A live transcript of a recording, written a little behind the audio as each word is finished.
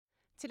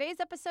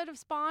Today's episode of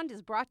Spawned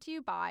is brought to you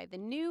by the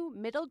new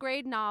middle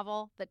grade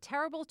novel, The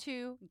Terrible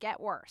 2 Get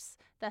Worse,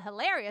 the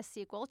hilarious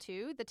sequel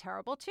to The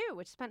Terrible 2,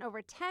 which spent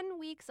over 10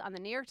 weeks on the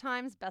New York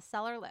Times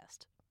bestseller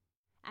list.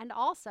 And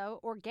also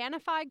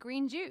Organifi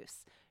Green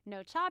Juice.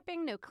 No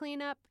chopping, no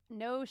cleanup,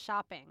 no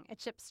shopping. It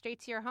ships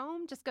straight to your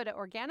home. Just go to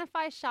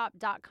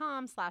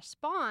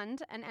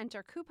Organifishop.com/spawned and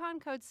enter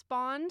coupon code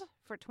SPAWNED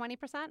for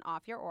 20%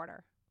 off your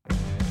order.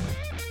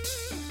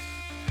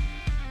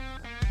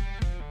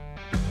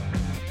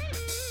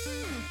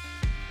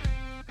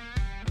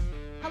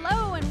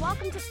 Hello and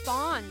welcome to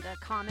Spawned, a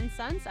common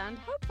sense and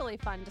hopefully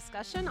fun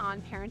discussion on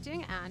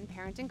parenting and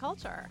parenting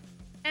culture.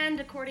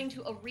 And according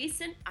to a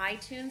recent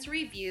iTunes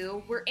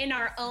review, we're in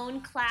our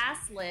own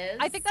class, Liz.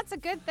 I think that's a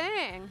good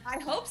thing.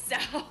 I hope so.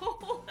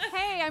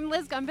 Hey, I'm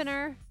Liz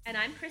Gumbiner. And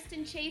I'm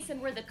Kristen Chase,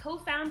 and we're the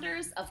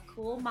co-founders of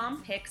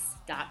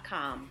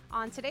CoolMomPicks.com.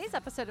 On today's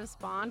episode of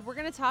Spawned, we're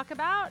going to talk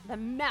about the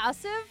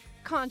massive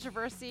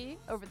controversy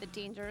over the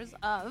dangers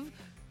of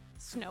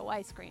snow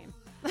ice cream.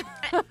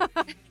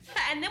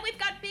 And then we've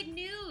got big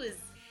news.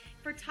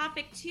 For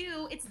topic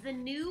 2, it's the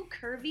new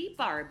Curvy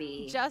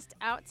Barbie. Just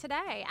out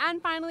today. And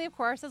finally, of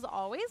course, as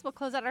always, we'll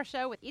close out our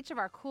show with each of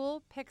our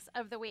cool picks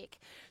of the week.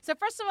 So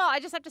first of all, I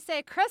just have to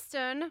say,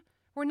 Kristen,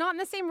 we're not in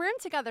the same room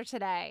together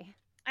today.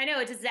 I know.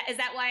 Is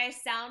that why I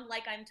sound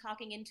like I'm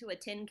talking into a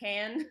tin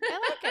can? I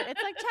like it.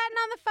 It's like chatting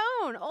on the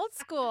phone, old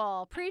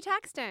school,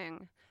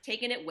 pre-texting.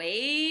 Taking it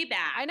way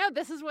back. I know.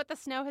 This is what the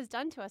snow has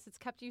done to us. It's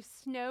kept you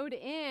snowed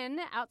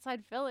in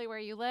outside Philly where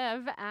you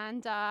live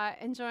and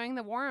enjoying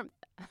the warmth.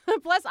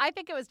 Plus, I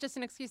think it was just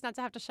an excuse not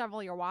to have to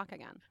shovel your walk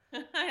again.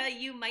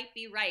 You might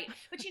be right.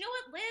 But you know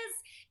what, Liz?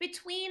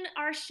 Between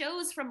our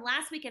shows from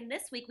last week and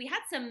this week, we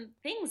had some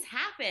things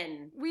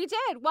happen. We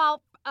did.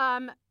 Well,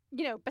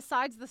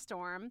 besides the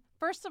storm,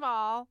 first of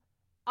all,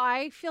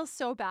 I feel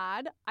so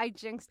bad. I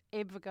jinxed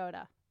Abe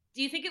Vigoda.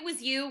 Do you think it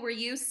was you? Were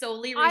you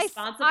solely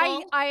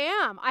responsible? I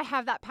am. I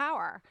have that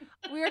power.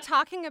 We were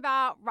talking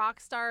about rock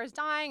stars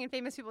dying and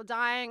famous people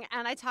dying,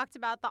 and I talked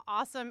about the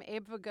awesome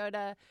Abe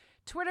Vigoda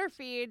Twitter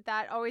feed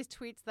that always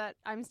tweets that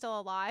I'm still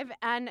alive,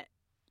 and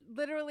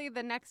literally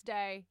the next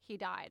day, he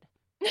died.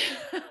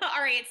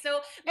 All right,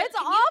 so... It's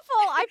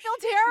awful. I feel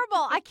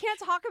terrible. I can't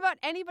talk about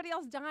anybody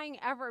else dying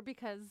ever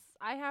because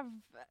I have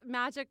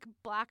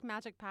black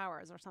magic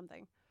powers or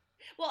something.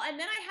 Well, and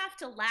then I have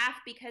to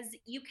laugh because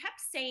you kept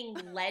saying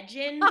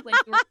legend when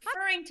you were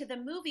referring to the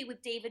movie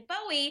with David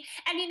Bowie.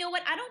 And you know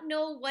what? I don't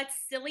know what's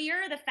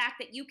sillier, the fact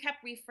that you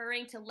kept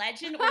referring to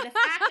legend or the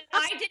fact that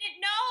I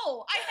didn't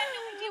know. I had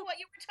no idea what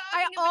you were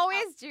talking about. I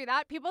always do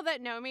that. People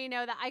that know me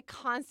know that I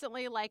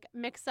constantly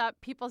mix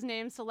up people's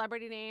names,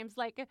 celebrity names.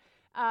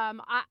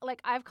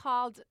 I've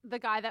called the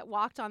guy that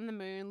walked on the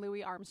moon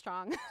Louis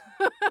Armstrong.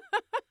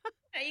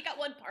 You got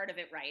one part of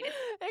it right.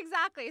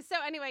 Exactly. So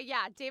anyway,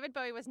 yeah, David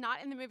Bowie was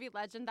not in the movie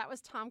Legend. That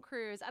was Tom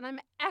Cruise. And I'm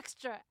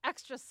extra,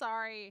 extra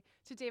sorry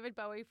to David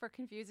Bowie for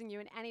confusing you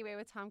in any way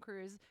with Tom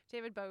Cruise.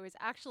 David Bowie was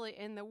actually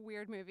in the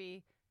weird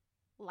movie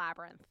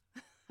Labyrinth.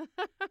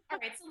 All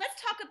right, so let's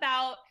talk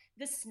about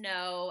the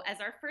snow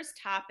as our first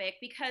topic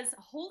because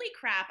holy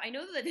crap, I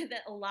know that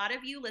a lot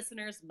of you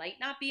listeners might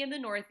not be in the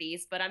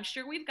Northeast, but I'm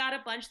sure we've got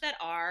a bunch that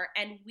are,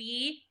 and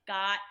we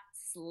got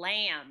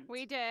slammed.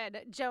 We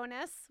did.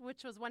 Jonas,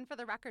 which was one for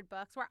the record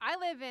books. Where I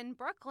live in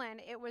Brooklyn,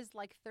 it was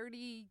like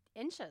 30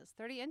 inches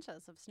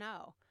of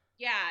snow.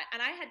 Yeah,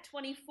 and I had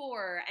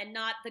 24 and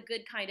not the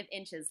good kind of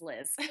inches,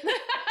 Liz.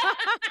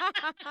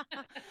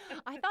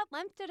 I thought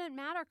length didn't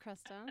matter,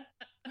 Kristen.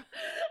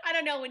 I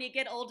don't know. When you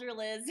get older,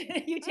 Liz,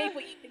 you take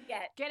what you can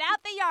get. Get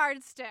out the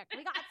yardstick.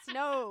 We got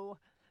snow.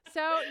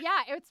 So,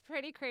 yeah, it's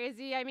pretty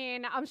crazy. I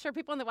mean, I'm sure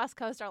people on the West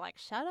Coast are like,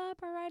 shut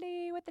up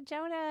already with the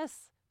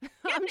Jonas.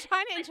 I'm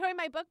trying to enjoy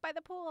my book by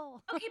the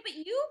pool. Okay, but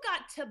you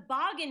got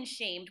toboggan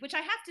shamed, which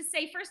I have to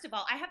say, first of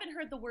all, I haven't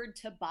heard the word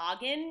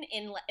toboggan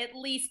in at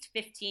least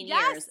 15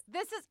 years.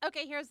 Yes,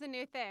 here's the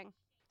new thing.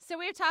 So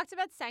we've talked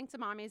about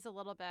sanctimommies a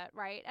little bit,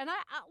 right? And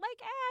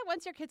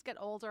once your kids get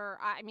older,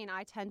 I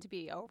tend to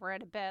be over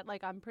it a bit.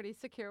 Like, I'm pretty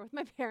secure with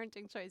my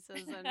parenting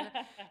choices. And,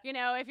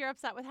 if you're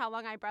upset with how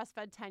long I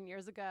breastfed 10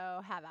 years ago,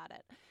 have at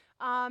it.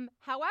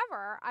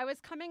 However, I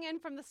was coming in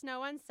from the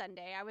snow on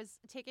Sunday. I was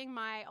taking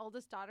my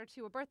oldest daughter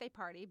to a birthday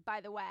party,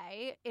 by the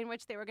way, in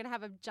which they were going to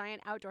have a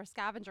giant outdoor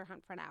scavenger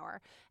hunt for an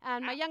hour.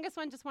 And my youngest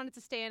one just wanted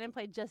to stay in and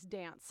play Just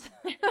Dance.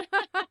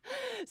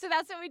 So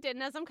that's what we did.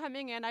 And as I'm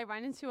coming in, I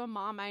run into a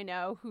mom I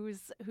know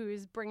who's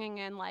bringing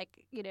in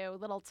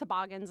little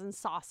toboggans and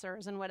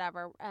saucers and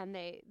whatever. And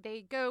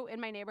they go in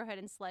my neighborhood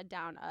and sled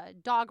down a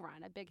dog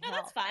run, a big hill. Oh,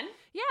 that's fun.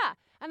 Yeah.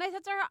 And I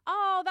said to her,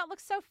 oh, that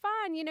looks so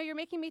fun. You're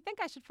making me think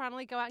I should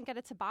finally go out and get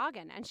a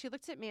toboggan. And she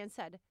looked at me and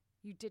said,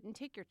 you didn't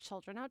take your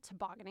children out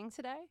tobogganing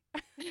today?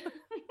 I'm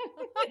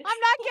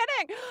not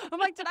kidding. I'm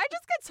like, did I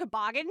just get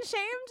toboggan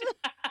shamed?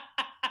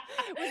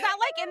 Was that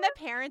like in the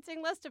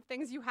parenting list of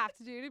things you have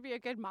to do to be a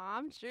good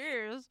mom?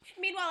 Cheers.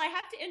 Meanwhile, I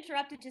have to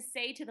interrupt and just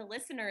say to the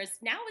listeners,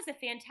 now is a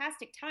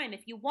fantastic time.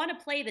 If you want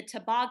to play the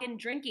toboggan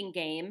drinking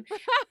game, take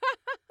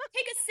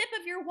a sip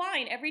of your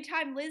wine every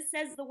time Liz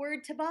says the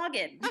word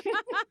toboggan.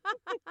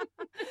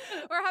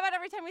 Or how about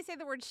every time we say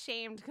the word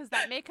shamed, because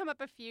that may come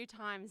up a few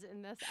times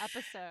in this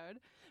episode.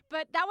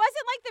 But that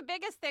wasn't like the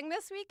biggest thing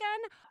this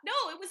weekend. No,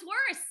 it was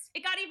worse.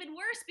 It got even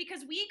worse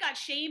because we got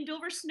shamed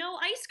over snow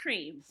ice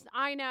cream.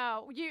 I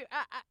know.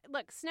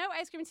 Look, snow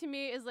ice cream to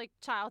me is like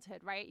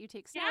childhood, right? You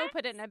take snow, Yes.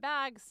 put it in a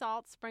bag,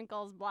 salt,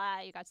 sprinkles, blah,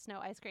 you got snow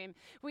ice cream.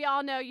 We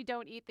all know you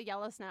don't eat the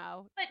yellow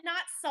snow. But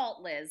not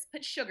salt, Liz.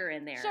 Put sugar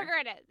in there. Sugar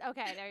in it.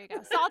 Okay, there you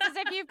go. Salt is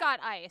if you've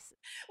got ice.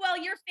 Well,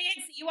 you're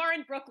fancy. You are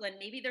in Brooklyn.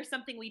 Maybe there's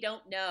something we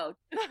don't know.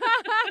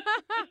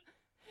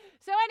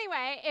 So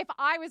anyway, if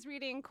I was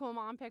reading Cool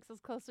Mom Picks as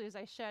closely as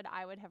I should,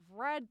 I would have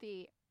read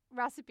the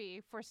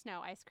recipe for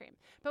snow ice cream.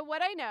 But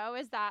what I know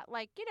is that,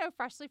 like,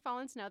 freshly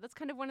fallen snow, that's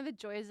kind of one of the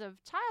joys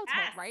of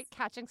childhood, Yes. right?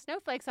 Catching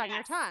snowflakes on your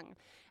Yes. tongue.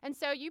 And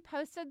so you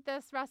posted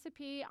this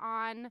recipe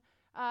on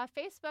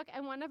Facebook,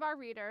 and one of our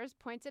readers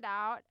pointed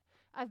out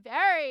a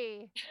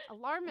very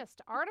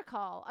alarmist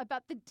article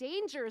about the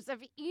dangers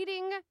of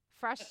eating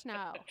fresh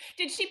snow.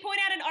 Did she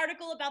point out an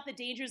article about the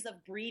dangers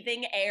of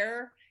breathing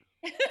air?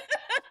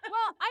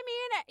 Well, I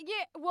mean,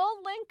 yeah,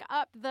 we'll link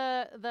up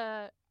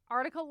the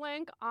article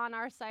link on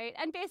our site.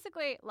 And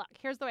basically, look,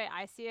 here's the way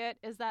I see it,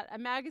 is that a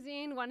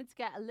magazine wanted to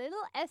get a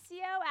little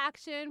SEO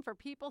action for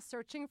people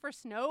searching for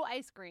snow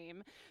ice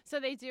cream. So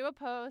they do a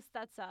post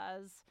that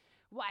says,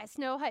 why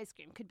snow ice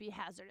cream could be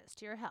hazardous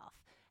to your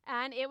health.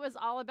 And it was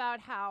all about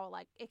how,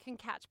 like, it can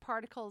catch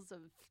particles of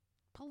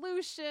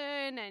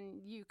pollution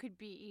and you could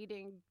be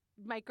eating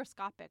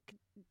microscopic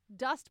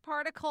dust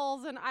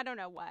particles and I don't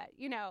know what,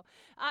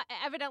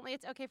 evidently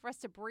it's okay for us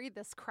to breathe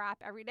this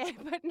crap every day,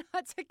 but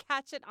not to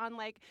catch it on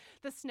like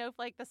the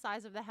snowflake the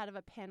size of the head of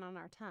a pin on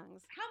our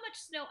tongues. How much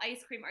snow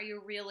ice cream are you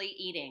really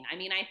eating? I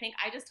mean, I think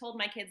I just told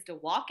my kids to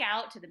walk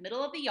out to the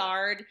middle of the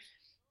yard,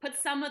 put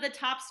some of the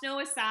top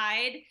snow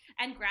aside,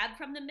 and grab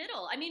from the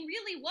middle. I mean,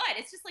 really, what?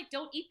 It's just like,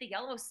 don't eat the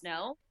yellow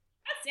snow.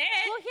 That's it,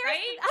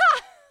 right?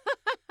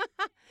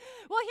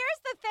 Well,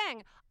 here's the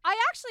thing. I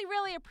actually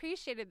really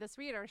appreciated this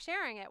reader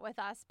sharing it with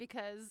us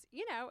because,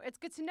 it's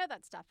good to know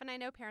that stuff. And I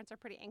know parents are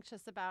pretty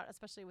anxious about,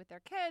 especially with their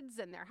kids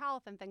and their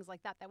health and things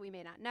like that we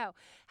may not know.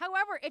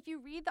 However, if you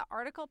read the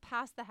article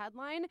past the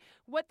headline,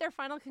 what their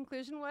final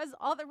conclusion was,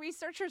 all the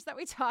researchers that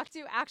we talked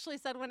to actually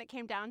said when it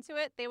came down to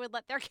it, they would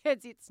let their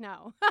kids eat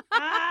snow.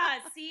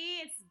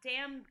 See, it's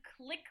damn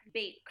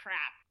clickbait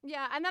crap.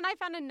 Yeah, and then I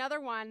found another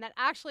one that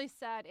actually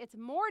said it's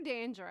more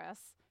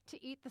dangerous to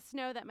eat the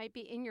snow that might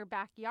be in your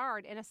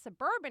backyard in a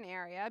suburban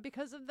area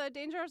because of the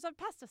dangers of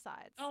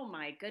pesticides. Oh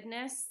my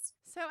goodness.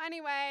 So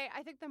anyway,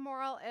 I think the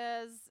moral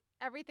is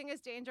everything is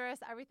dangerous.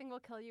 Everything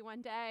will kill you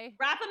one day.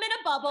 Wrap them in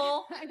a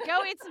bubble. And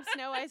go eat some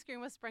snow ice cream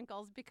with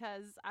sprinkles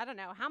because, I don't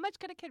know, how much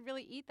could a kid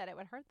really eat that it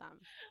would hurt them?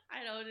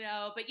 I don't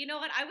know. But you know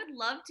what? I would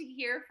love to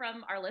hear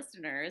from our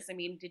listeners. I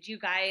mean, did you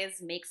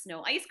guys make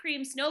snow ice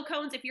cream, snow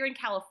cones? If you're in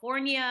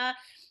California,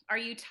 are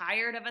you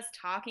tired of us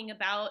talking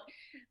about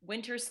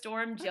Winter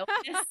Storm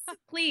Jonas?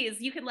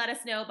 Please, you can let us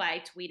know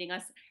by tweeting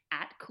us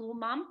at Cool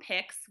Mom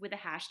Picks with the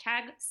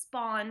hashtag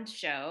Spawned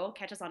Show.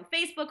 Catch us on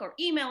Facebook or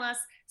email us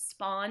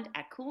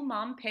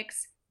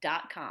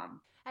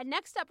spawned@coolmompicks.com. And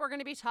next up, we're going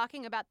to be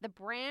talking about the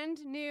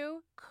brand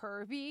new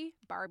curvy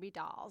Barbie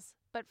dolls.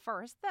 But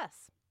first,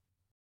 this.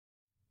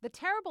 The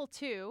Terrible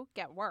 2,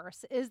 Get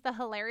Worse, is the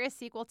hilarious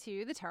sequel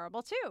to The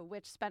Terrible 2,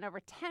 which spent over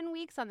 10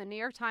 weeks on the New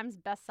York Times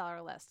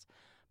bestseller list.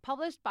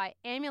 Published by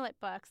Amulet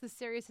Books, the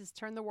series has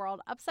turned the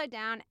world upside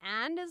down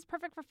and is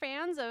perfect for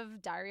fans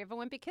of Diary of a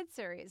Wimpy Kid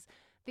series.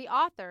 The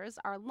authors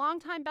are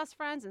longtime best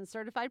friends and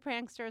certified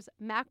pranksters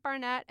Mac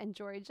Barnett and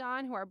Jory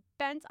John, who are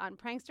bent on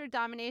prankster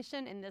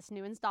domination in this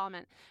new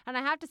installment. And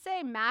I have to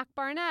say, Mac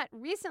Barnett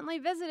recently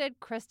visited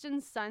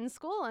Kristen's son's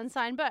school and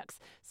signed books.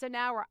 So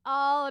now we're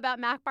all about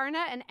Mac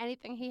Barnett and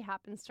anything he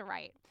happens to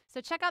write.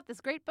 So check out this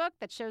great book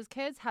that shows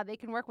kids how they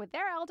can work with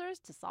their elders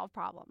to solve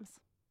problems.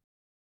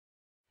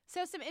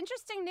 So some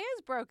interesting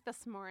news broke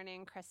this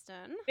morning,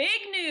 Kristen.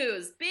 Big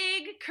news,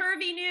 big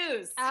curvy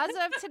news. As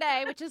of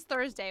today, which is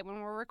Thursday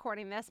when we're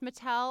recording this,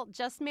 Mattel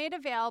just made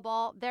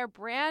available their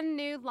brand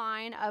new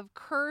line of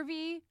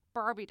curvy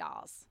Barbie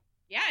dolls.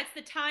 Yeah, it's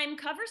the Time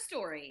cover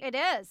story. It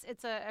is.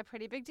 It's a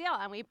pretty big deal.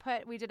 And we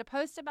did a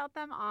post about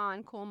them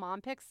on Cool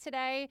Mom Picks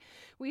today.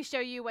 We show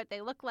you what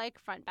they look like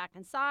front, back,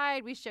 and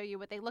side. We show you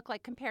what they look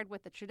like compared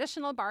with the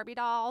traditional Barbie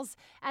dolls.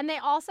 And they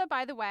also,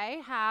 by the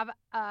way, have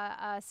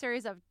a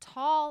series of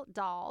tall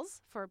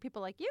dolls for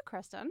people like you,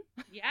 Kristen.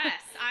 Yes,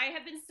 I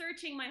have been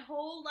searching my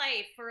whole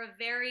life for a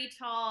very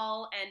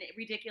tall and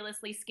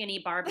ridiculously skinny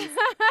Barbie.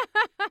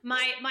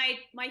 My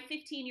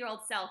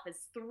 15-year-old self is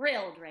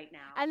thrilled right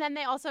now. And then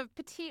they also have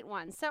petite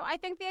ones. So I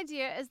think the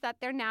idea is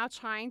that they're now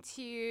trying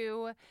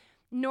to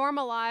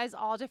normalize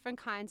all different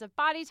kinds of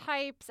body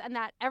types and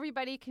that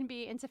everybody can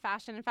be into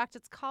fashion. In fact,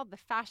 it's called the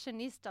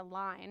fashionista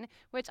line,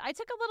 which I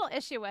took a little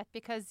issue with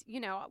because, you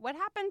know, what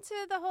happened to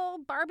the whole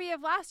Barbie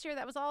of last year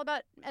that was all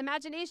about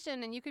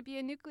imagination and you could be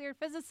a nuclear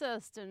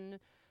physicist and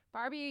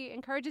Barbie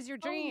encourages your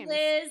dreams. Oh,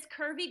 Liz,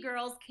 curvy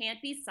girls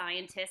can't be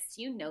scientists.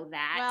 You know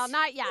that. Well,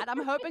 not yet.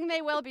 I'm hoping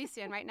they will be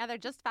soon. Right now, they're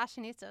just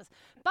fashionistas.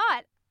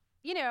 But,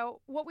 you know,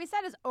 what we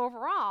said is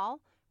overall,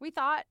 we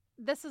thought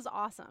this is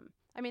awesome.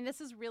 I mean,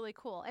 this is really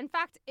cool. In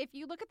fact, if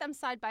you look at them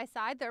side by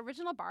side, the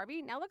original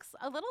Barbie now looks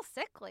a little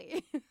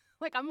sickly.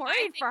 Like, I'm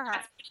worried for her.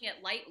 That's putting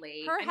it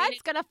lightly. Her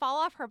head's going to fall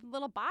off her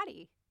little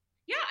body.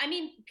 Yeah, I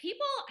mean,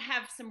 people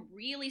have some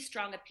really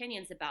strong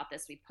opinions about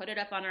this. We put it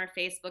up on our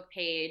Facebook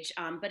page,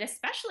 but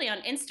especially on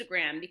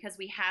Instagram because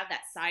we have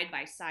that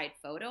side-by-side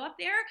photo up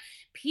there.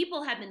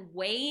 People have been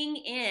weighing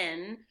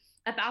in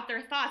about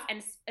their thoughts,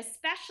 and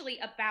especially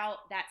about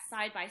that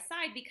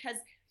side-by-side because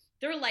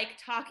they're like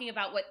talking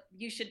about what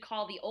you should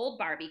call the old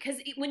Barbie.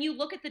 Because when you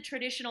look at the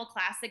traditional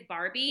classic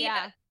Barbie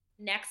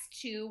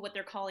next to what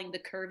they're calling the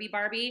curvy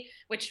Barbie,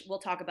 which we'll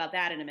talk about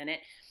that in a minute,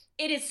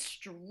 it is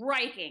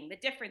striking. The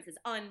difference is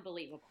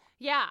unbelievable.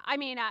 Yeah, I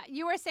mean,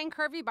 you were saying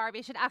curvy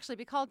Barbie should actually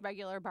be called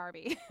regular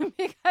Barbie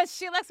because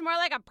she looks more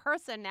like a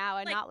person now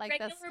and not like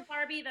regular this. Regular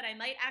Barbie that I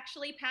might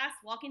actually pass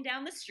walking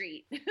down the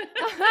street.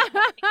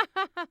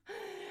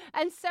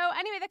 And so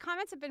anyway, the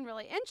comments have been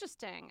really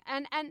interesting.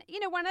 And you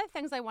know, one of the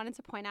things I wanted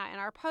to point out in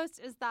our post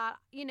is that,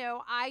 you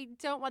know, I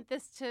don't want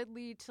this to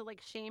lead to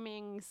like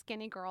shaming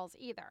skinny girls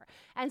either.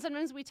 And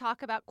sometimes we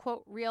talk about,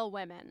 quote, real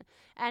women.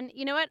 And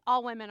you know what?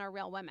 All women are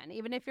real women.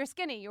 Even if you're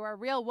skinny, you're a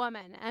real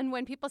woman. And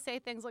when people say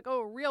things like,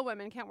 oh, real women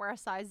can't wear a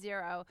size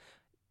 0.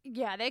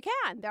 Yeah, they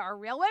can. There are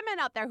real women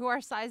out there who are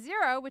size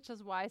 0, which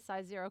is why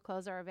size 0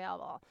 clothes are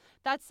available.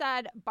 That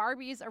said,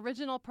 Barbie's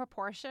original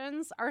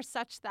proportions are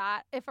such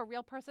that if a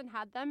real person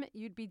had them,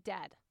 you'd be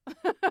dead.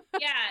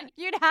 Yeah.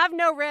 You'd have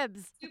no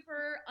ribs.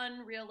 Super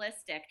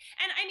unrealistic.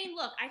 And I mean,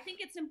 look, I think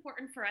it's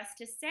important for us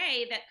to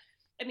say that,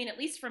 I mean, at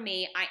least for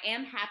me, I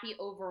am happy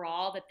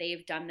overall that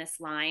they've done this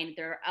line.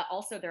 There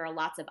are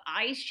lots of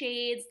eye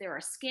shades. There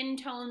are skin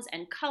tones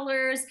and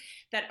colors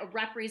that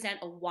represent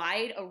a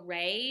wide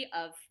array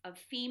of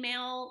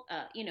female,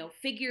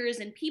 figures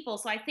and people.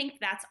 So I think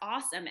that's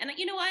awesome. And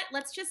you know what?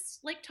 Let's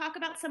just like talk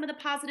about some of the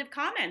positive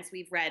comments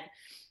we've read.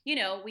 You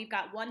know, we've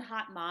got one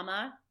hot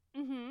mama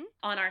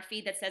on our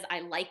feed that says, I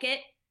like it.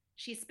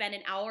 She spent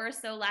an hour or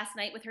so last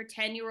night with her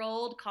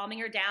 10-year-old, calming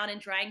her down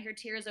and drying her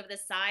tears over the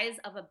size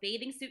of a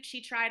bathing suit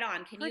she tried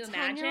on. Can you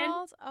imagine?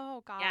 10-year-old?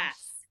 Oh, gosh.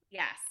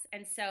 Yes.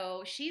 And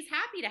so she's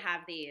happy to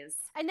have these.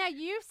 And now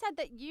you've said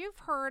that you've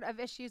heard of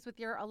issues with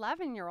your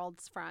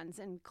 11-year-old's friends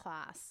in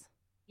class.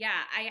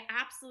 Yeah, I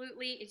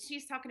absolutely.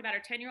 She's talking about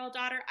her 10-year-old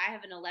daughter. I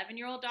have an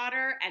 11-year-old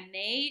daughter, and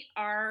they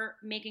are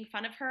making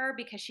fun of her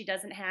because she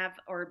doesn't have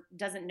or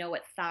doesn't know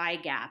what thigh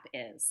gap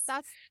is.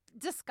 That's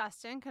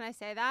disgusting. Can I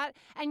say that?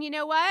 And you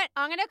know what?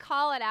 I'm going to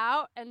call it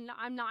out, and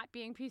I'm not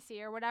being PC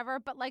or whatever,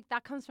 but like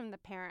that comes from the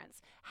parents.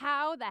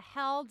 How the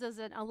hell does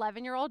an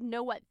 11-year-old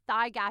know what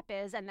thigh gap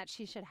is and that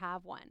she should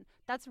have one?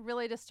 That's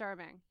really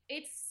disturbing.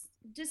 It's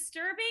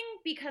disturbing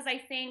because I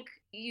think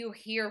you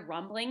hear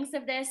rumblings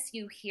of this.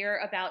 You hear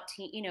about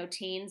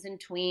teens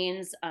and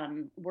tweens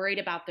worried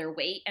about their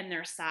weight and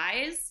their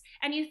size,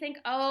 and you think,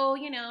 oh,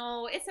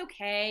 it's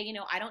okay.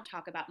 I don't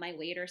talk about my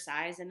weight or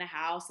size in the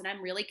house, and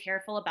I'm really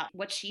careful about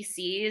what she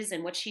sees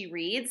and what she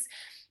reads.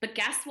 But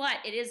guess what?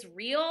 It is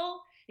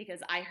real.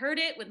 Because I heard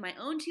it with my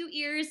own 2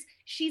 ears.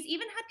 She's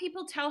even had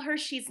people tell her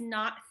she's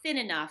not thin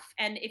enough.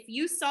 And if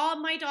you saw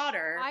my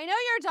daughter... I know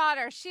your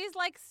daughter. She's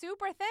like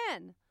super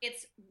thin.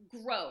 It's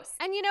gross.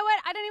 And you know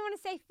what? I don't even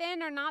want to say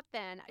thin or not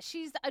thin.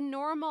 She's a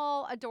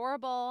normal,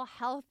 adorable,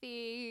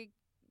 healthy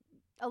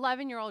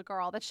 11-year-old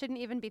girl that shouldn't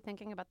even be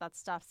thinking about that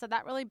stuff. So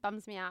that really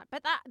bums me out.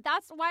 But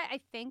that's why I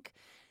think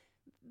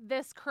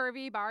this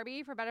curvy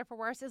Barbie, for better or for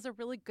worse, is a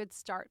really good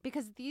start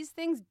because these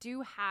things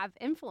do have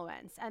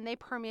influence and they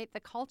permeate the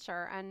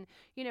culture. And,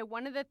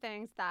 one of the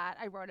things that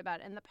I wrote about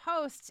in the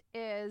post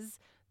is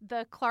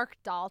the Clark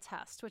doll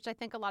test, which I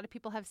think a lot of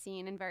people have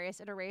seen in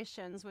various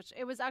iterations, which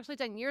it was actually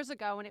done years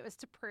ago, and it was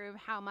to prove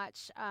how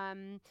much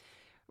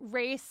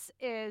race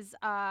is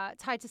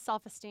tied to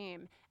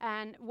self-esteem.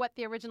 And what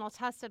the original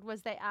test did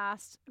was they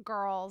asked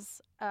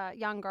girls,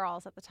 young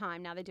girls at the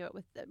time, now they do it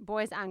with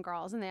boys and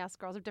girls, and they asked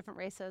girls of different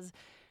races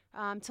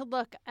to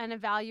look and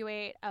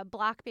evaluate a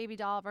black baby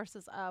doll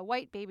versus a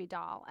white baby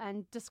doll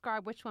and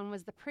describe which one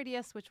was the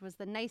prettiest, which was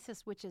the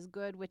nicest, which is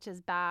good, which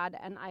is bad.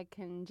 And I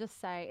can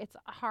just say it's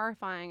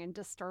horrifying and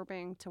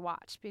disturbing to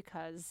watch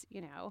because,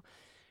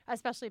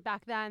 especially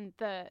back then,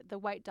 the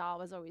white doll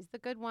was always the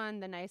good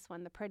one, the nice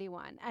one, the pretty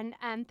one.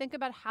 And think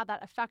about how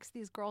that affects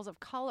these girls of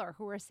color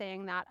who are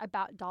saying that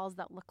about dolls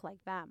that look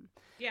like them.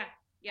 Yeah.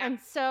 And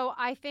so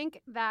I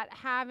think that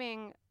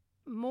having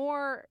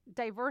more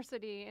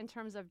diversity in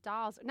terms of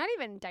dolls, not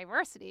even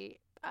diversity,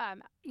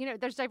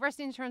 there's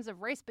diversity in terms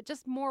of race, but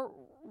just more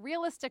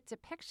realistic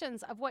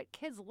depictions of what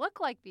kids look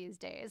like these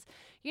days.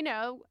 You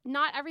know,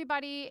 not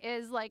everybody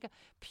is like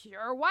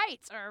pure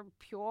white or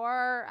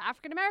pure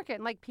African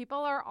American. Like people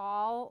are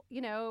all,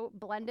 you know,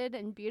 blended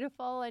and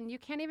beautiful, and you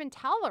can't even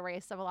tell the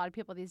race of a lot of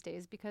people these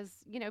days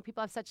because, you know,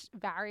 people have such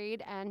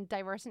varied and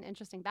diverse and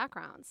interesting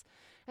backgrounds.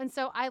 And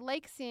so I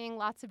like seeing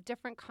lots of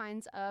different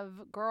kinds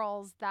of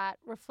girls that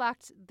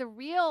reflect the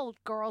real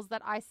girls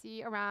that I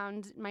see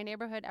around my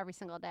neighborhood every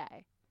single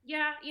day.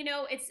 Yeah, you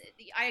know,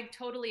 I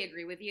totally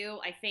agree with you.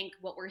 I think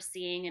what we're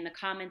seeing in the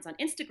comments on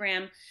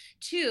Instagram,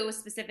 too,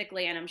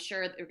 specifically, and I'm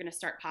sure they're going to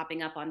start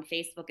popping up on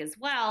Facebook as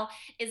well,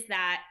 is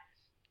that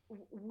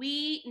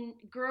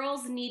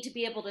girls need to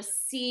be able to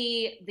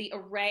see the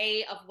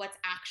array of what's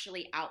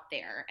actually out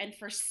there. And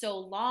for so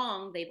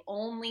long, they've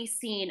only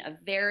seen a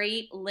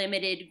very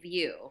limited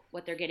view,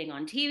 what they're getting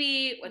on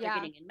TV, what they're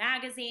getting in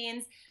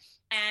magazines.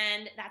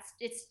 And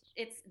it's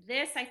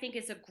this, I think,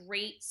 is a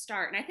great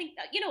start. And I think,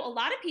 you know, a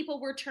lot of people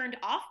were turned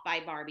off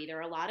by Barbie. There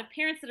are a lot of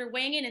parents that are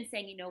weighing in and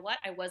saying, you know what,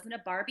 I wasn't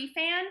a Barbie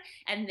fan,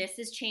 and this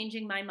is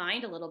changing my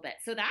mind a little bit.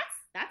 So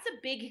that's a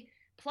big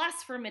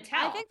plus for Mattel.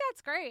 I think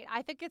that's great.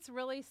 I think it's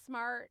really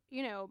smart,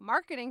 you know,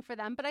 marketing for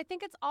them. But I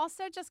think it's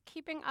also just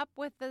keeping up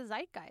with the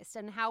zeitgeist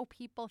and how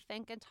people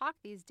think and talk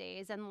these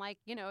days. And like,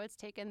 you know, it's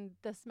taken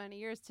this many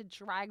years to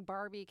drag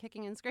Barbie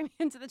kicking and screaming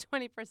into the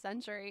 21st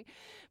century.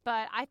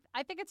 But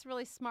I think it's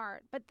really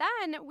smart. But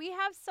then we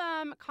have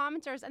some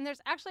commenters, and there's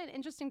actually an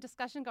interesting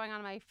discussion going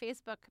on my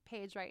Facebook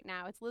page right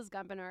now. It's Liz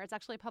Gumbener. It's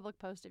actually a public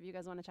post if you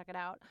guys want to check it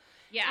out.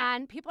 Yeah.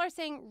 And people are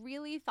saying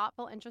really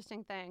thoughtful,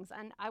 interesting things.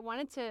 And I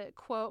wanted to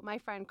quote my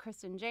friend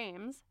Kristen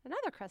James,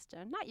 another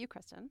Kristen, not you,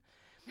 Kristen.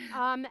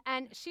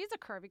 And she's a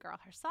curvy girl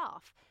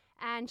herself.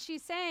 And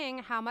she's saying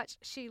how much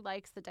she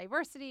likes the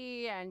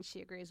diversity and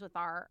she agrees with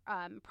our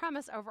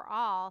premise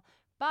overall.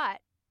 But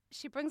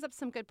she brings up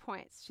some good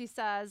points. She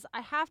says, I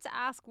have to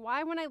ask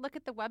why, when I look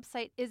at the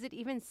website, is it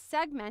even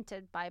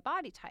segmented by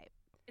body type?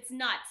 It's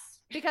nuts.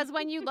 Because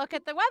when you look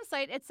at the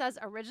website, it says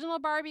original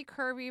Barbie,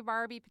 curvy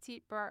Barbie,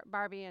 petite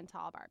Barbie, and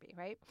tall Barbie,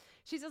 right?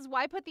 She says,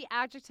 why put the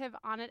adjective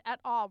on it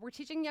at all? We're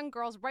teaching young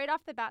girls right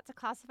off the bat to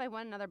classify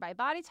one another by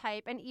body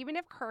type, and even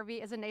if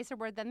curvy is a nicer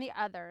word than the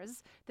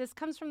others, this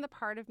comes from the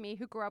part of me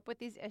who grew up with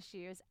these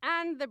issues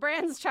and the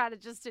brand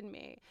strategist in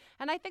me.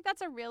 And I think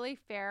that's a really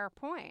fair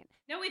point.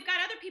 No, we've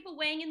got other people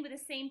weighing in with the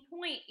same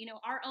point. You know,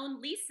 our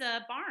own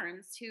Lisa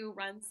Barnes, who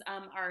runs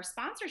our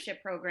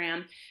sponsorship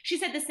program, she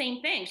said the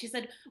same thing. She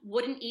said,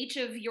 wouldn't each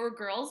of your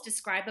girls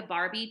describe a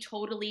Barbie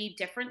totally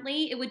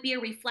differently? It would be a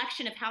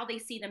reflection of how they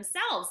see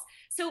themselves.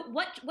 So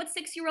what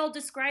 6-year-old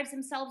describes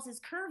themselves as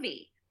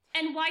curvy?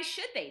 And why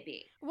should they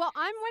be? Well,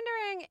 I'm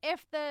wondering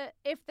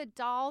if the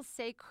dolls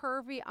say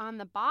curvy on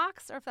the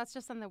box or if that's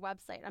just on the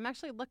website. I'm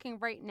actually looking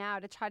right now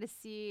to try to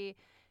see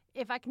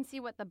if I can see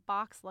what the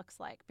box looks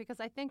like, because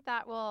I think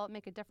that will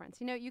make a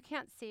difference. You know, you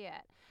can't see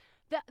it.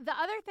 The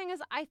other thing is,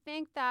 I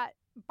think that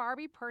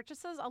Barbie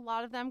purchases, a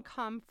lot of them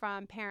come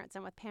from parents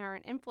and with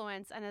parent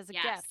influence and as a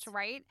gift,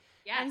 right?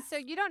 Yes. And so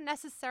you don't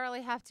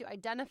necessarily have to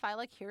identify,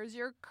 like, here's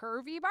your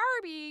curvy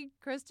Barbie,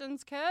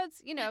 Kristen's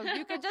kids. You know,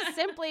 you could just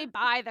simply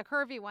buy the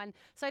curvy one.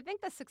 So I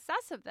think the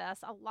success of this,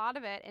 a lot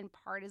of it in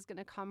part is going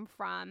to come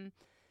from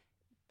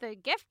the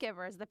gift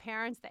givers, the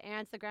parents, the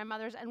aunts, the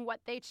grandmothers, and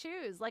what they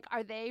choose. Like,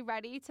 are they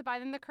ready to buy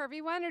them the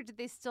curvy one, or do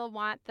they still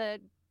want the,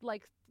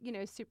 like, you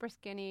know, super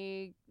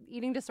skinny,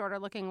 eating disorder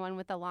looking one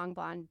with the long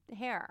blonde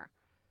hair?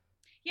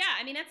 Yeah,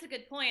 I mean, that's a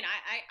good point.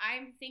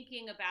 I'm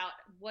thinking about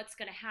what's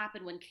going to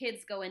happen when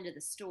kids go into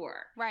the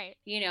store. Right.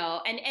 You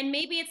know, and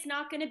maybe it's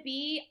not going to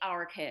be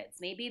our kids.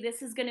 Maybe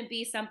this is going to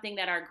be something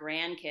that our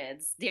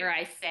grandkids, dare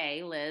I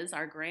say, Liz,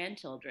 our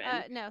grandchildren.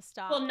 No,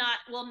 stop. Will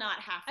not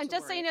have to. And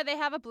just worry. so you know, they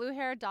have a blue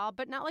hair doll,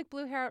 but not like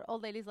blue haired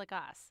old ladies like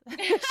us.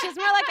 She's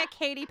more like a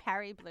Katy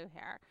Perry blue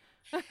hair.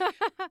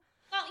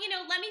 Well, you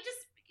know, let me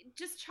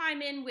just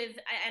chime in with,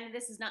 and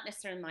this is not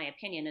necessarily my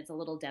opinion, it's a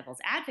little devil's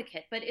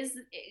advocate, but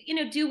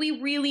do we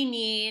really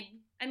need,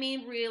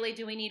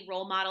 do we need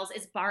role models?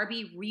 Is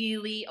Barbie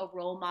really a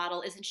role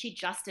model? Isn't she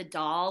just a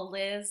doll,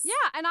 Liz? Yeah,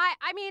 and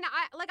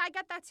I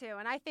get that too.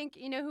 And I think,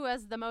 you know, who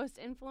has the most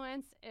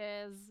influence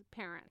is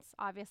parents,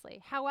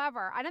 obviously.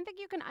 However, I don't think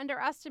you can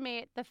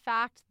underestimate the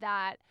fact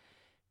that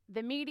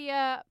the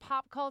media,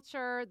 pop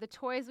culture, the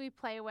toys we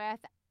play with,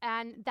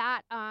 and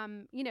that,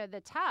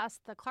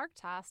 the Clark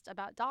test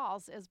about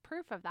dolls is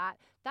proof of that.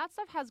 That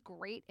stuff has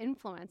great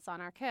influence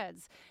on our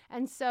kids.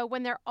 And so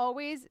when they're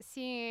always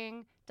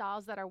seeing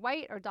dolls that are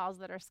white or dolls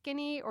that are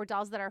skinny or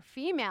dolls that are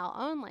female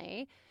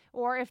only,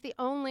 or if the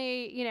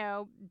only, you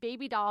know,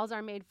 baby dolls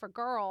are made for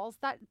girls,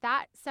 that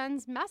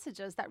sends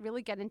messages that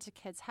really get into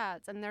kids'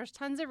 heads. And there's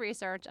tons of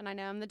research, and I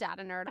know I'm the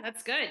data nerd.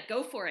 That's good.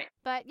 Go for it.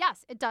 But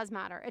yes, it does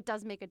matter. It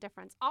does make a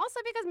difference. Also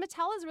because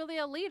Mattel is really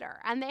a leader,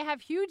 and they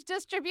have huge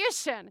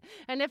distribution.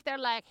 And if they're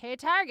like, hey,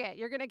 Target,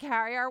 you're going to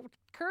carry our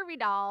curvy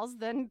dolls,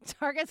 then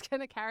Target's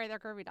going to carry their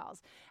curvy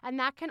dolls. And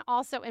that can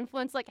also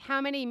influence, like,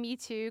 how many Me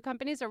Too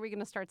companies are we going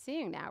to start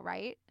seeing now,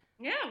 right?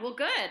 Yeah, well,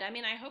 good. I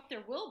mean, I hope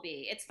there will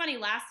be. It's funny,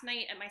 last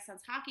night at my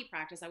son's hockey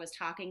practice, I was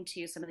talking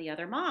to some of the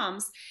other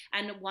moms,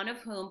 and one of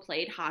whom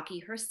played hockey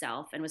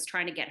herself and was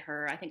trying to get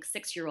her, I think,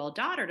 6-year-old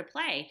daughter to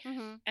play.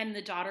 Mm-hmm. And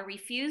the daughter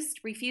refused,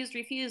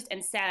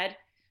 and said,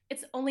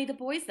 "It's only the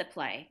boys that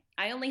play.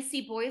 I only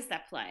see boys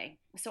that play.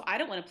 So I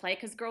don't want to play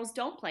because girls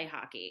don't play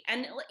hockey."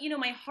 And,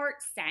 my heart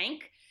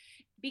sank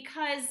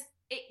because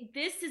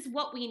this is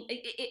what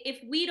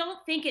if we don't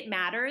think it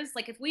matters,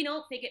 like if we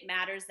don't think it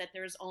matters that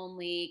there's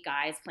only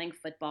guys playing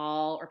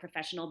football or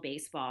professional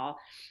baseball,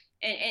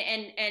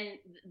 and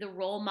the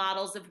role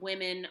models of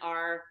women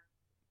are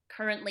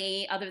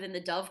currently, other than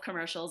the Dove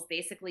commercials,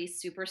 basically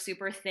super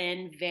super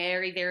thin,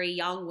 very very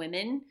young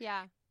women,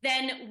 Yeah.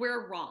 then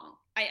we're wrong.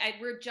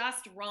 We're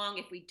just wrong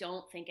if we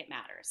don't think it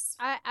matters.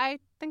 I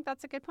think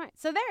that's a good point.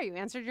 So there, you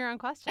answered your own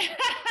question.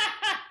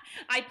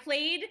 I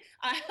played,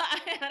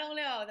 I don't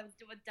know,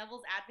 the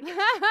devil's advocate.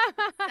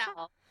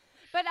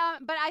 But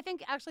I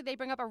think actually they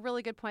bring up a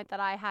really good point that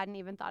I hadn't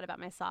even thought about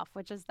myself,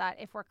 which is that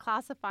if we're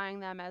classifying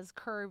them as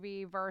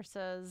curvy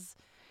versus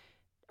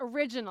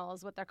original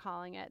is what they're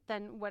calling it,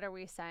 then what are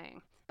we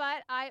saying?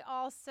 But I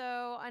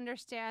also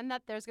understand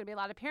that there's going to be a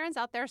lot of parents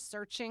out there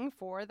searching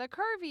for the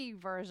curvy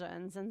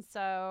versions. And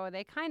so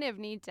they kind of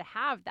need to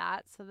have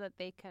that so that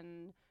they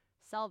can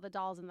sell the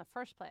dolls in the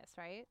first place,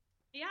 right?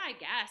 Yeah, I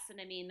guess. And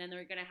I mean, then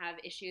they're going to have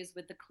issues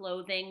with the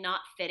clothing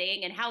not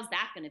fitting. And how's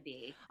that going to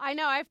be? I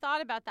know. I've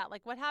thought about that.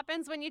 Like, what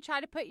happens when you try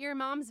to put your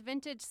mom's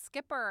vintage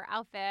Skipper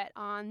outfit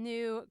on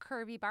new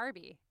curvy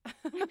Barbie?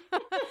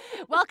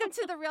 Welcome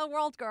to the real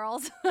world,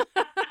 girls.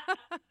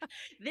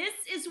 This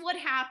is what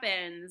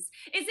happens.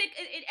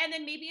 And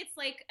then maybe it's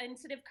like,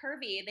 instead of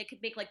curvy, they could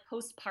make like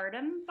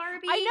postpartum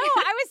Barbie. I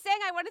know. I was saying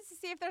I wanted to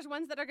see if there's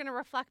ones that are going to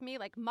reflect me,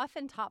 like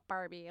muffin top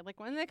Barbie. Like,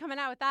 when are they coming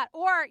out with that?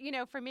 Or,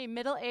 for me,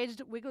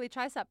 middle-aged wiggly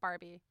tricep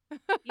Barbie.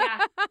 Yeah.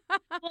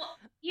 Well,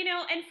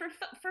 and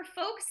for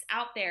folks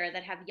out there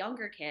that have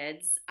younger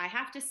kids, I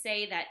have to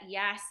say that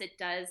yes, it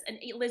does. And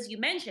Liz, you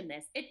mentioned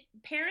this.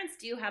 Parents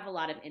do have a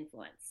lot of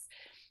influence.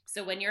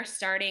 So when you're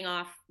starting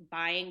off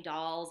buying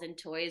dolls and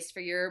toys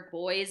for your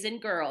boys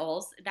and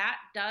girls, that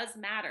does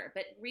matter.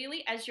 But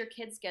really, as your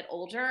kids get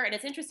older, and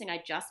it's interesting,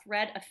 I just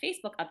read a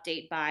Facebook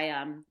update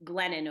by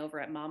Glennon over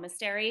at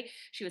Momastery.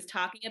 She was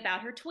talking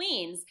about her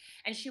tweens,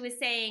 and she was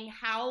saying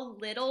how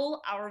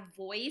little our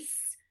voice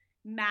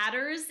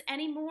matters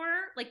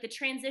anymore, like the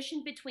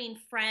transition between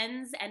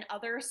friends and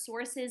other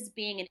sources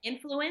being an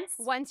influence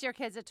once your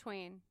kid's a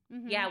tween.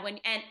 Mm-hmm. Yeah,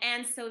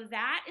 and so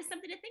that is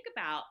something to think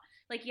about.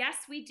 Like, yes,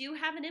 we do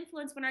have an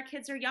influence when our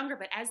kids are younger,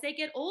 but as they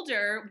get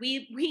older,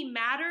 we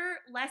matter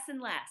less and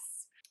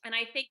less. And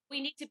I think we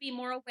need to be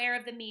more aware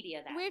of the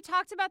media then. We've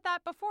talked about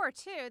that before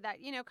too, that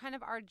kind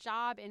of our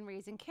job in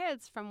raising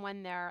kids from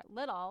when they're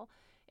little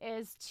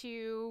is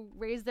to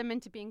raise them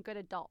into being good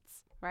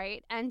adults.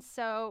 Right. And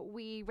so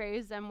we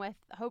raise them with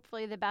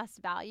hopefully the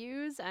best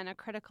values and a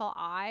critical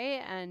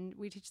eye. And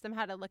we teach them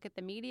how to look at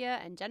the media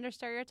and gender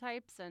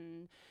stereotypes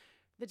and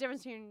the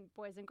difference between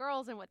boys and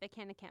girls and what they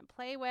can and can't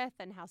play with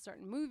and how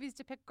certain movies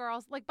depict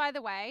girls. Like, by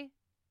the way,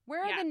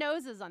 where are the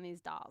noses on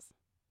these dolls?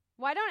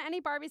 Why don't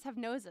any Barbies have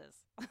noses?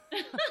 I want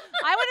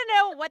to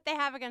know what they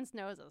have against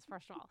noses,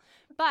 first of all.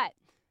 But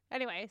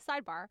anyway,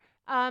 sidebar.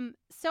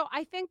 So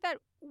I think that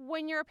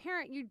when you're a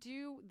parent, you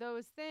do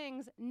those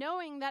things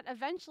knowing that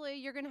eventually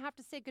you're going to have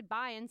to say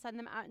goodbye and send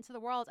them out into the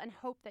world and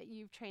hope that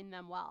you've trained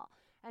them well.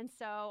 And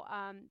so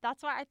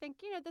that's why I think,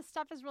 this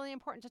stuff is really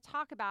important to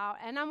talk about.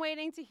 And I'm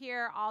waiting to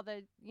hear all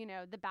the,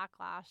 the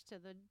backlash to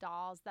the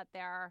dolls that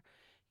they're,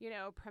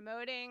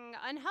 promoting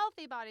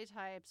unhealthy body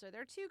types, or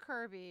they're too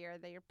curvy, or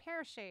they're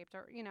pear-shaped,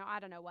 or, I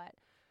don't know what.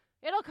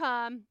 It'll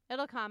come.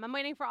 It'll come. I'm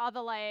waiting for all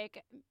the,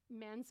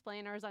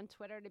 mansplainers on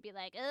Twitter to be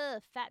like,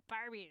 ugh, fat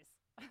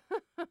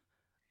Barbies.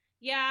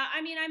 Yeah,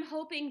 I mean, I'm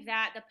hoping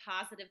that the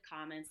positive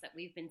comments that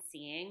we've been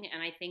seeing,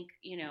 and I think,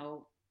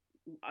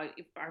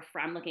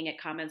 I'm looking at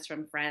comments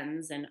from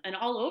friends and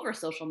all over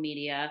social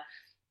media,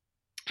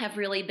 have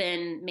really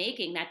been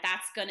making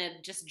that's going to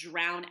just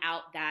drown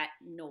out that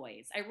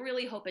noise. I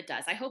really hope it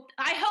does. I hope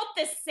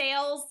the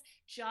sales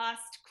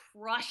just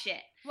crush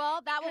it. Well,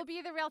 that will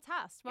be the real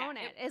test, won't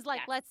it? Is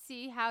let's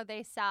see how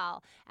they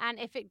sell. And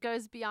if it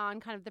goes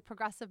beyond kind of the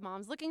progressive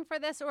moms looking for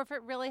this, or if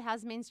it really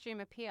has mainstream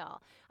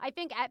appeal. I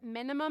think at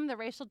minimum, the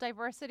racial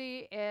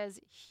diversity is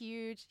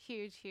huge,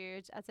 huge,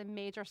 huge. That's a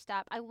major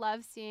step. I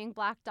love seeing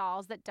black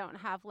dolls that don't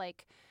have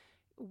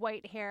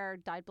white hair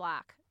dyed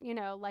black,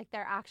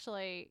 they're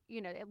actually,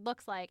 it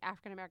looks like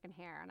African-American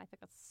hair. And I think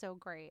that's so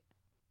great.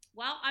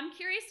 Well, I'm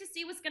curious to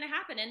see what's going to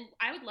happen. And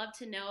I would love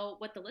to know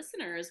what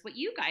what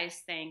you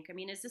guys think. I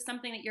mean, is this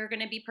something that you're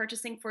going to be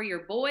purchasing for your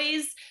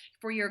boys,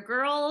 for your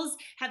girls?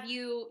 Have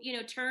you,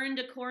 turned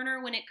a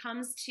corner when it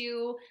comes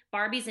to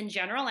Barbies in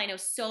general? I know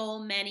so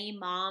many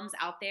moms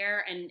out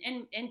there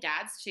and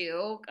dads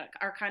too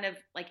are kind of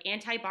like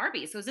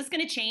anti-Barbie. So is this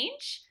going to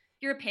change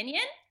your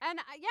opinion? And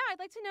I'd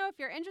like to know if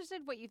you're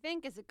interested, what you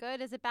think. Is it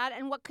good? Is it bad?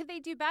 And what could they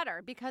do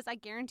better? Because I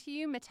guarantee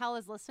you Mattel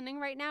is listening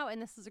right now,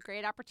 and this is a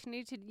great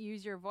opportunity to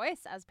use your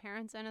voice as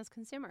parents and as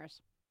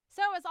consumers.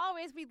 So as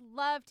always, we'd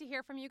love to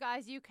hear from you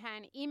guys. You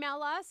can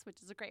email us,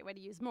 which is a great way to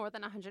use more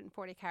than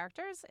 140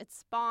 characters. It's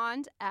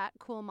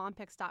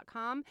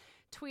spawned@coolmompics.com.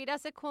 Tweet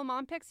us at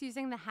coolmompics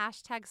using the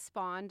hashtag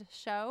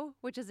SpawnedShow,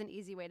 which is an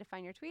easy way to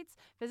find your tweets.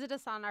 Visit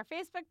us on our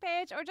Facebook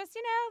page or just,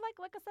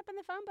 look us up in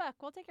the phone book.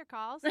 We'll take your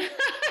calls.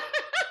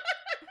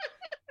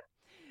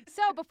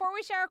 So before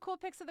we share our cool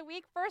picks of the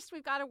week, first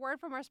we've got a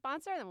word from our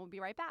sponsor, and then we'll be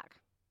right back.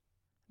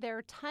 There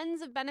are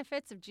tons of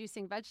benefits of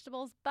juicing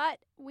vegetables, but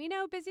we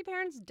know busy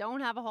parents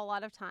don't have a whole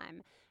lot of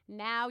time.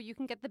 Now you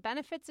can get the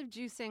benefits of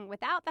juicing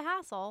without the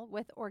hassle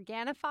with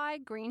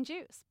Organifi green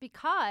juice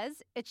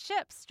because it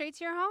ships straight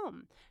to your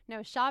home.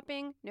 No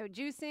shopping, no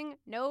juicing,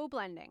 no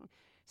blending.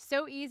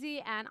 So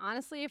easy, and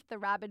honestly, if the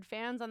rabid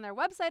fans on their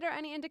website are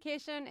any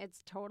indication,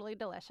 it's totally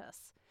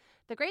delicious.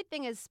 The great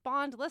thing is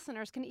Spawned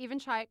listeners can even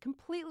try it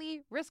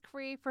completely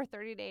risk-free for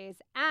 30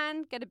 days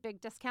and get a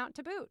big discount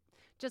to boot.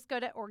 Just go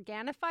to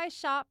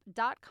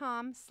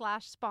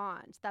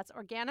OrganifiShop.com/spawned. That's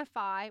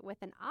Organifi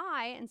with an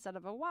I instead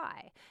of a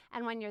Y.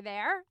 And when you're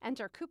there,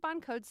 enter coupon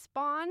code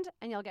SPAWNED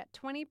and you'll get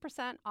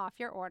 20% off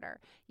your order.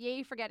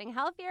 Yay for getting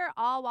healthier,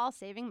 all while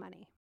saving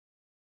money.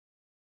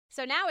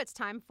 So now it's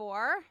time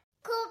for...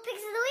 Cool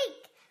Picks of the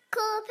Week!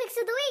 Cool Picks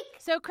of the Week!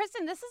 So,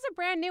 Kristen, this is a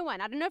brand new one.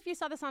 I don't know if you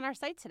saw this on our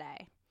site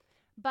today.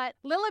 But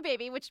Lilla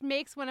Baby, which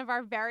makes one of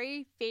our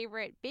very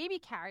favorite baby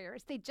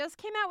carriers, they just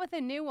came out with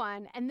a new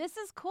one, and this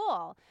is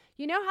cool.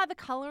 You know how the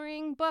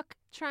coloring book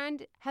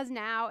trend has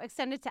now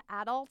extended to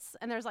adults,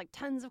 and there's like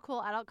tons of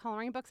cool adult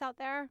coloring books out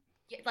there?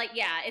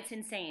 Yeah, it's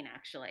insane,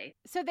 actually.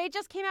 So they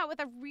just came out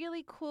with a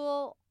really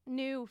cool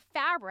new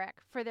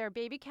fabric for their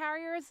baby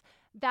carriers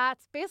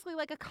that's basically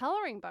like a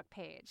coloring book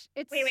page.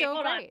 It's wait, so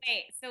hold great. on.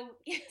 Wait, so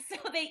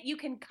you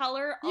can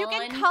color You on...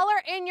 can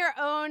color in your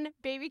own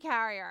baby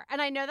carrier.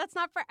 And I know that's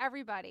not for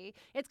everybody.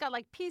 It's got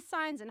like peace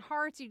signs and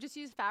hearts. You just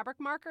use fabric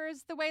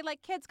markers the way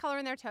like kids color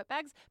in their tote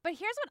bags. But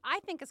here's what I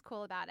think is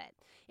cool about it.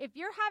 If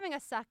you're having a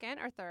second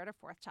or third or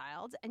fourth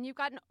child and you've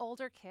got an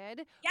older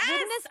kid, Yes!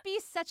 wouldn't this be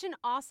such an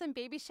awesome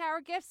baby shower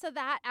gift so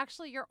that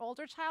actually your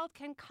older child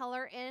can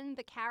color in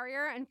the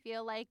carrier and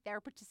feel like they're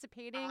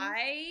participating?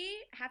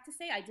 I have to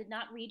say, I did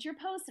not read your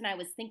post, and I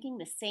was thinking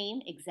the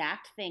same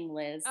exact thing,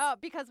 Liz. Oh,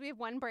 because we have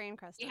one brain,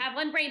 Kristen. You have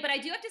one brain, but I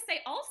do have to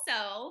say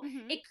also,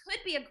 Mhm. it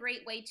could be a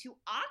great way to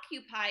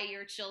occupy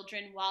your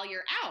children while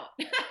you're out.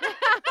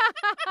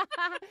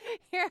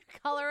 Here,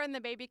 color in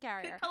the baby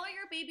carrier. Color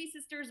your baby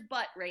sister's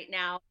butt right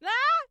now.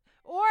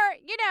 Or,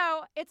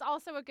 it's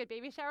also a good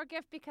baby shower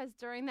gift because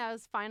during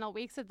those final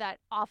weeks of that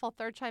awful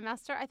third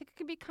trimester, I think it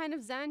could be kind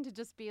of zen to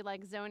just be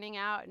like zoning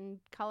out and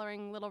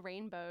coloring little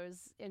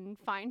rainbows in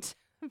fine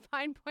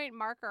point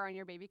marker on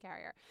your baby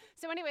carrier.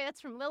 So anyway,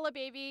 that's from Lilla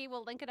Baby.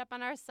 We'll link it up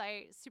on our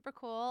site. Super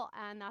cool.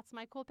 And that's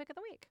my cool pick of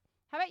the week.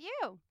 How about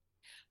you?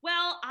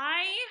 Well,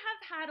 I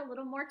have had a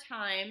little more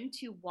time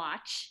to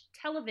watch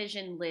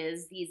television,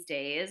 Liz, these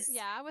days.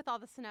 Yeah, with all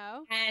the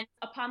snow. And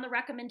upon the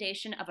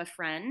recommendation of a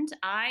friend,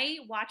 I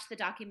watched the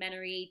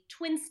documentary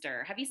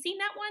Twinster. Have you seen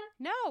that one?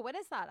 No, what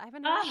is that? I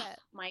haven't heard of it.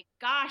 My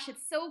gosh,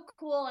 it's so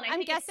cool. And I'm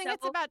think guessing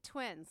it's about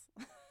twins.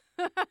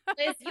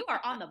 Liz, you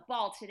are on the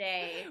ball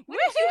today. What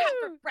Woohoo! did you have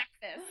for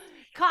breakfast?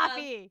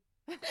 Coffee.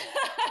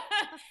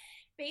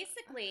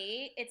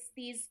 Basically, it's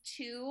these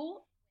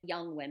two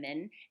young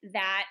women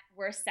that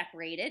were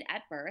separated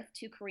at birth,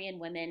 two Korean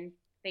women.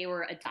 They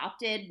were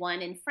adopted,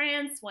 one in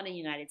France, one in the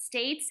United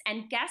States.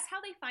 And guess how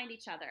they find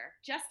each other?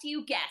 Just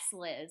you guess,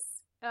 Liz.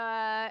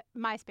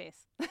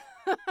 MySpace. So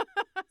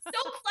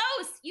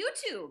close.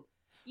 YouTube.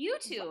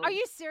 Are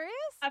you serious?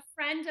 A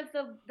friend of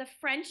the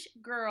French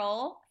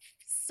girl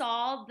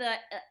saw the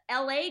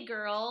LA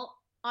girl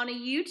on a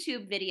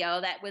YouTube video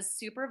that was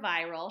super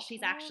viral.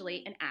 She's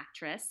actually an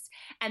actress,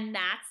 and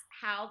that's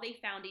how they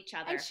found each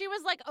other. And she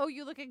was like, "Oh,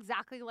 you look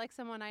exactly like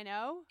someone I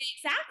know."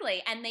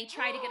 Exactly. And they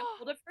tried to get a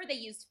hold of her. They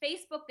used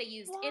Facebook, they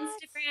used What?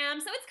 Instagram.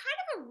 So it's kind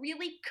of a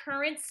really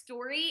current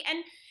story.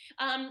 And,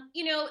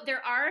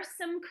 there are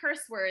some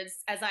curse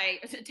words as I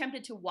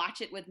attempted to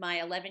watch it with my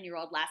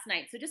 11-year-old last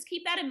night. So just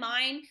keep that in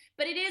mind.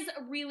 But it is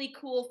really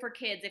cool for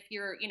kids if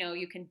you're,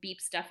 you can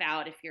beep stuff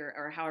out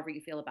or however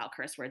you feel about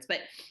curse words.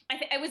 But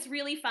it was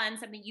really fun,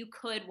 something you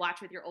could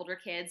watch with your older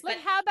kids. Like,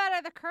 but how bad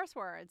are the curse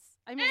words?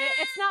 I mean,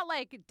 it's not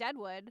like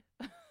Deadwood.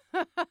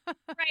 right,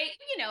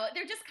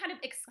 they're just kind of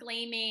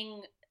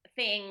exclaiming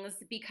things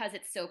because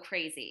it's so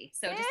crazy.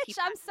 So just keep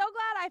Bitch, I'm so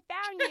glad I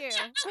found you.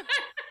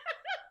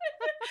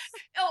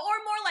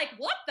 or more like,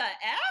 what the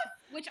F?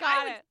 Which Got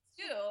I would it.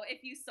 do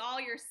if you saw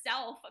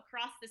yourself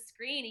across the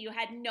screen and you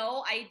had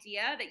no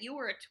idea that you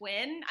were a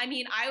twin. I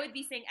mean, I would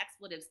be saying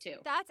expletives too.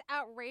 That's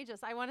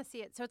outrageous. I want to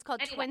see it. So it's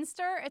called Anyway.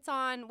 Twinster. It's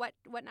on what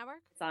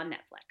network? It's on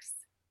Netflix.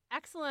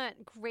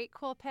 Excellent. Great,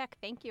 cool pick.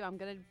 Thank you. I'm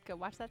going to go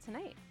watch that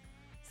tonight.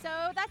 So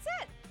that's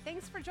it.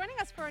 Thanks for joining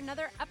us for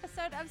another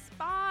episode of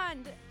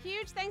Spawned.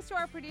 Huge thanks to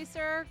our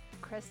producer,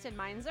 Kristen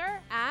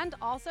Meinzer, and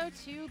also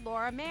to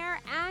Laura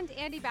Mayer and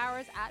Andy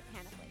Bowers at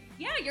Panoply.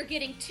 Yeah, you're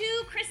getting 2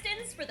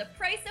 Kristens for the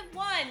price of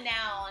one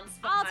now on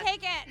Spawn. I'll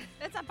take it.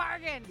 It's a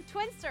bargain.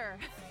 Twinster.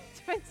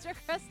 Twinster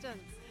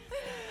Kristens.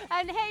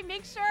 And hey,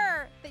 make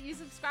sure that you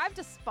subscribe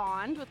to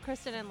Spawned with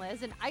Kristen and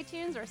Liz in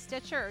iTunes or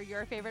Stitcher or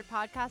your favorite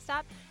podcast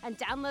app, and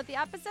download the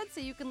episode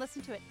so you can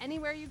listen to it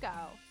anywhere you go.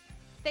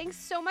 Thanks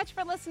so much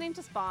for listening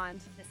to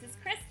Spawned. This is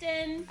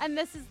Kristen. And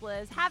this is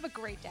Liz. Have a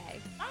great day.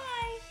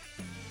 Bye.